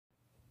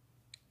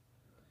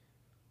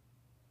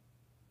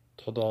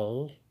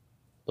Today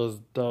is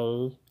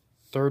day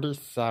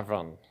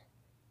 37.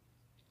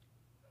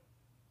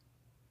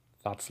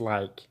 That's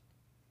like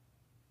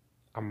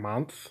a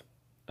month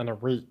and a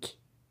week.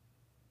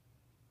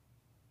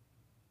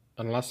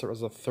 Unless it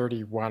was a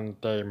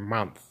 31-day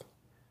month.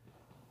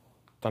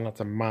 Then it's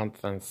a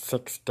month and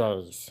 6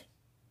 days.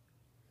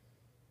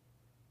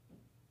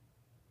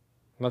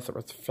 Unless it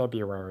was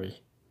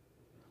February.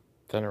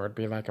 Then it would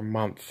be like a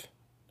month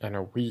and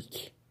a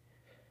week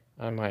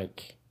and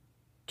like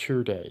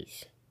 2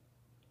 days.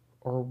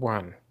 Or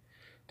 1.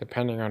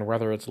 Depending on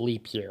whether it's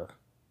leap year.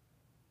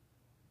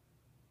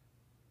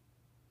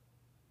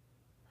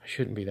 I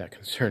shouldn't be that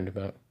concerned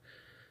about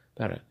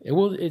it.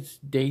 It's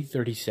day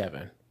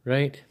 37,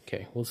 right?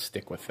 Okay, we'll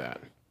stick with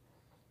that.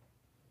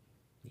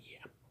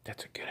 Yeah,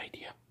 that's a good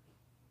idea.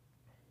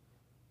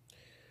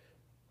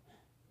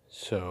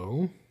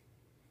 So,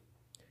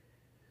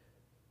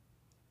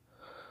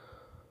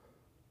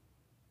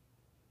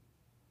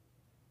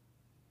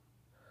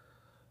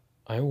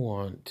 I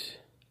want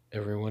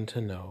everyone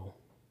to know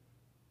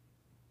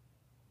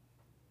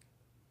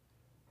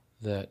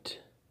that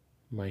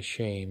my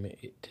shame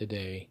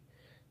today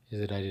is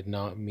that I did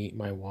not meet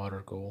my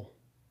water goal.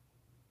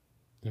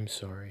 I'm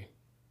sorry.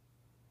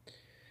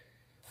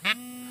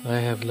 I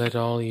have let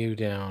all you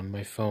down.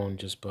 My phone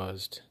just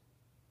buzzed.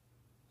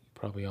 You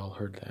probably all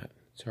heard that.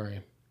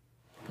 Sorry.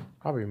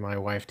 Probably my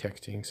wife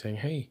texting saying,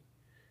 "Hey,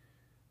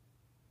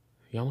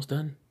 you almost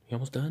done? You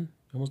almost done?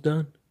 You almost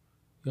done?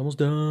 You almost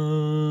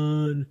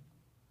done?"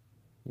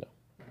 No,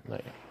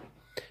 not yet.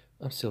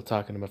 I'm still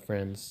talking to my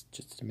friends.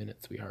 Just a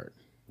minute, sweetheart.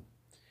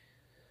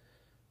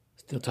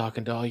 Still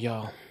talking to all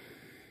y'all.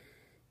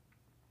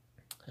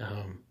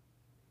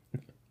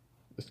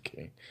 Just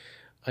kidding.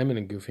 I'm in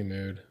a goofy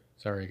mood.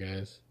 Sorry,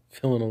 guys.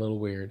 Feeling a little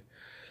weird.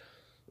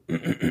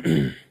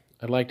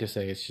 I'd like to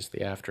say it's just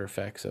the after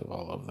effects of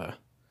all of the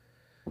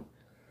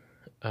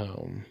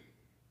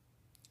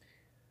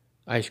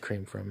ice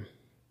cream from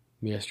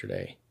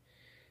yesterday.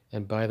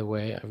 And by the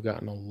way, I've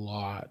gotten a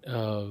lot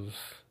of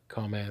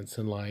comments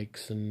and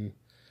likes and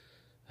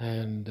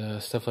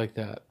stuff like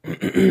that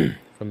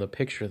from the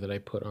picture that I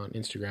put on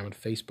Instagram and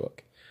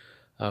Facebook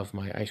of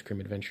my ice cream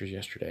adventures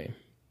yesterday.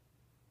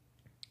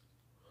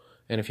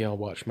 And if y'all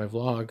watched my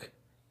vlog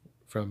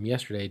from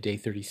yesterday, day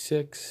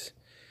 36,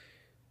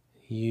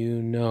 you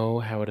know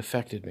how it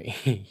affected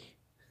me.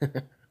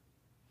 And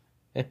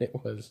it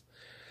was,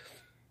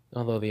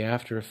 although the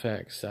after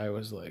effects, I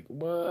was like,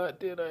 what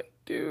did I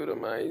do to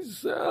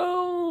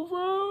myself?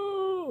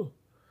 Oh!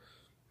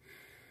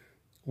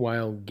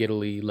 While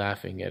giddily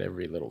laughing at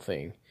every little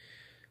thing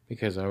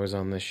because I was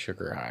on this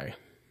sugar high.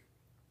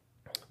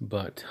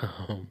 But,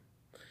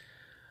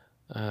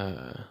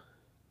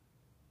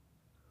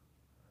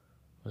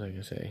 what was I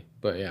gonna say?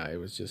 But yeah, it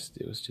was just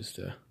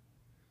a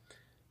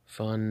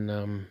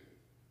fun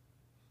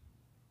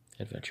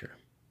adventure.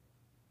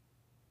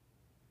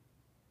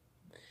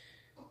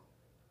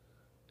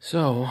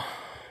 So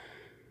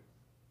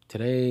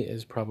today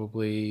is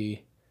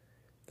probably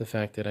the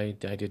fact that I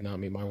did not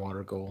meet my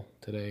water goal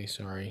today.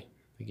 Sorry.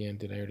 Again,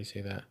 did I already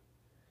say that?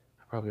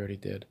 I probably already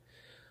did.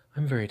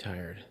 I'm very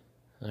tired.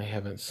 I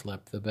haven't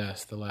slept the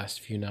best the last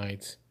few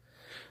nights.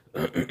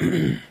 Part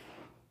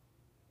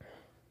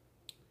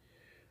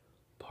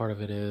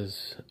of it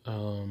is,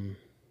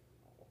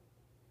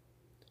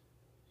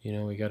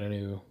 we got a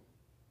new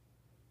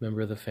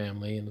member of the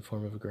family in the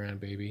form of a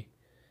grandbaby,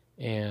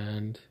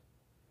 and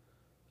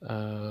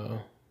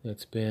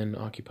it's been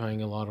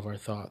occupying a lot of our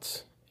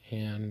thoughts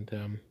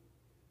and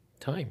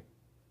time.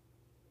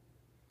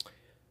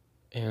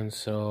 And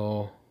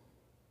so,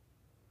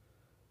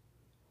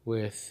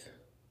 with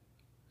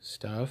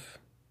stuff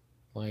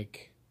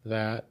like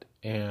that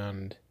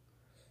and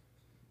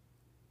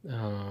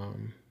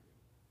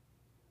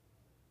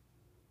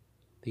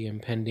the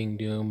impending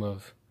doom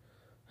of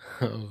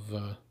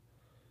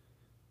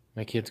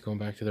my kids going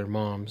back to their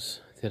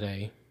moms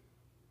tonight.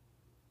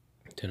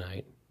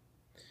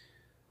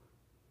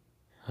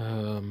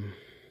 I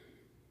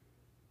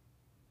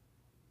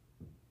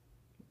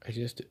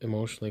just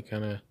emotionally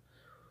kind of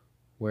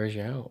wears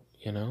you out,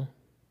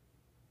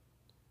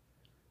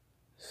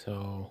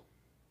 So,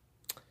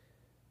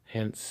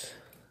 hence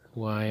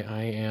why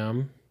I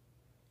am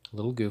a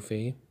little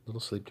goofy, a little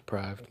sleep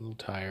deprived, a little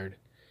tired,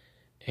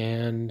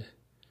 and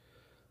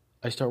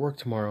I start work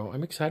tomorrow.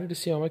 I'm excited to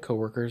see all my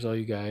coworkers, all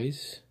you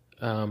guys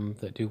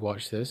that do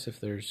watch this. If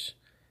there's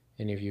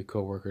any of you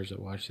coworkers that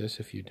watch this,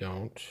 if you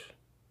don't,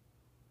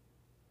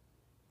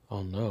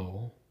 I'll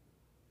know.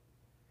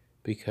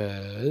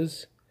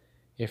 Because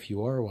if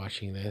you are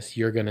watching this,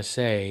 you're going to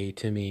say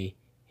to me,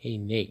 "Hey,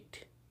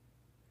 Nate,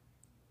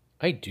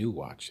 I do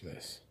watch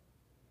this."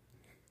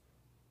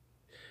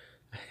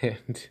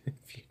 And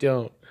if you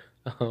don't,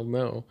 I'll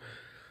know.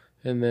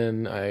 And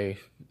then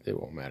it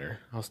won't matter.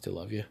 I'll still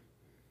love you.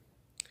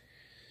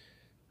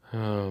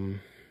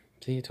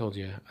 See, I told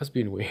you. I was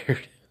being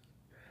weird.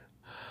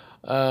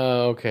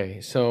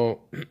 Okay,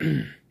 so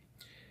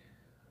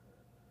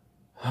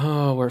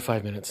we're at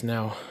 5 minutes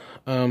now.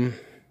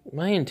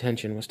 my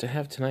intention was to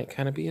have tonight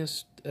kind of be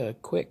a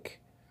quick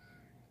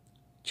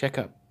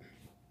checkup.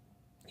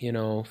 You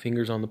know,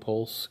 fingers on the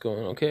pulse,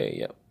 going, okay,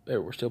 yep,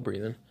 we're still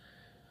breathing.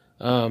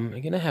 I'm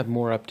going to have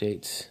more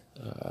updates,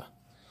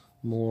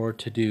 more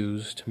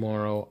to-dos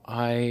tomorrow.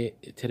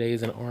 Today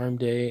is an arm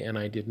day, and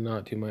I did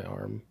not do my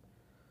arm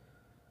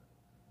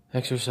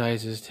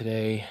exercises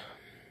today.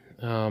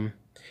 I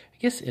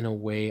guess in a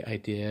way I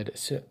did.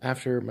 So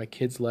after my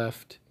kids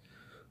left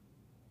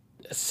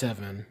at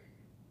 7,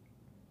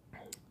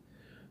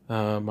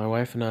 my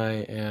wife and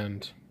I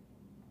and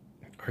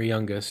our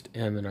youngest,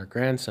 and then our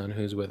grandson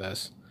who's with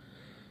us,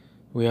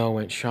 we all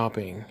went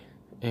shopping,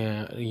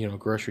 and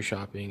grocery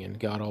shopping, and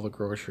got all the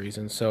groceries.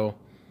 And so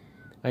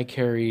I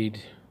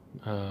carried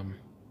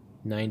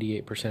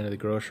 98% of the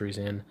groceries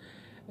in,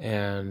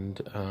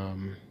 and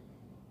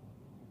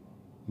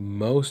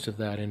most of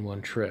that in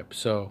one trip.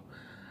 So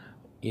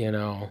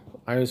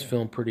I was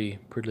feeling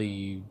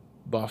pretty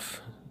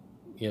buff.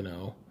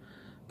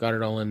 Got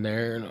it all in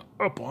there and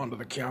up onto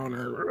the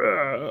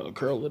counter,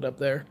 curled it up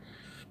there.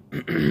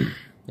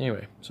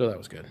 Anyway, so that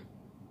was good.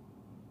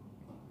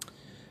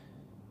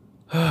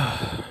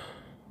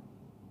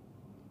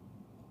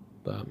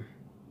 But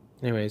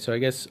anyway, so I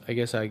guess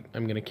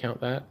I'm gonna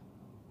count that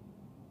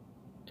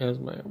as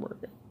my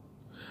workout.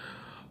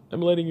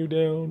 I'm letting you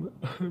down.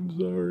 I'm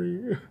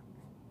sorry.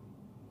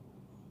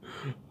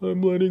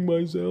 I'm letting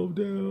myself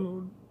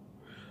down.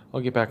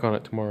 I'll get back on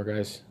it tomorrow,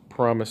 guys.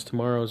 Promise,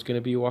 tomorrow is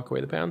gonna be Walk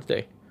Away the Pounds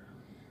Day.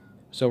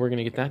 So we're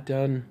gonna get that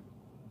done.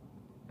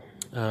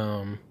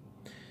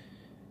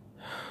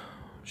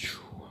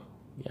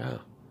 Yeah,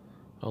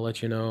 I'll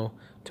let you know.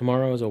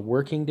 Tomorrow is a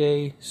working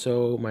day,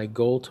 so my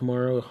goal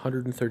tomorrow,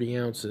 130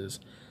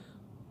 ounces.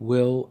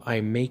 Will I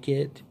make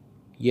it?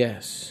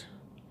 Yes,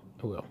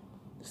 I will.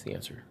 That's the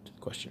answer to the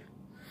question.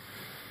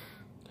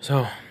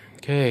 So,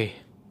 okay,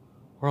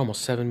 we're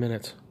almost 7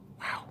 minutes.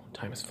 Wow,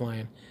 time is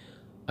flying.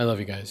 I love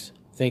you guys.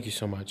 Thank you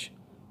so much.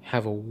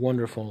 Have a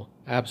wonderful,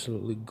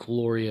 absolutely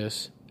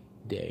glorious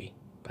day.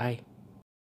 Bye.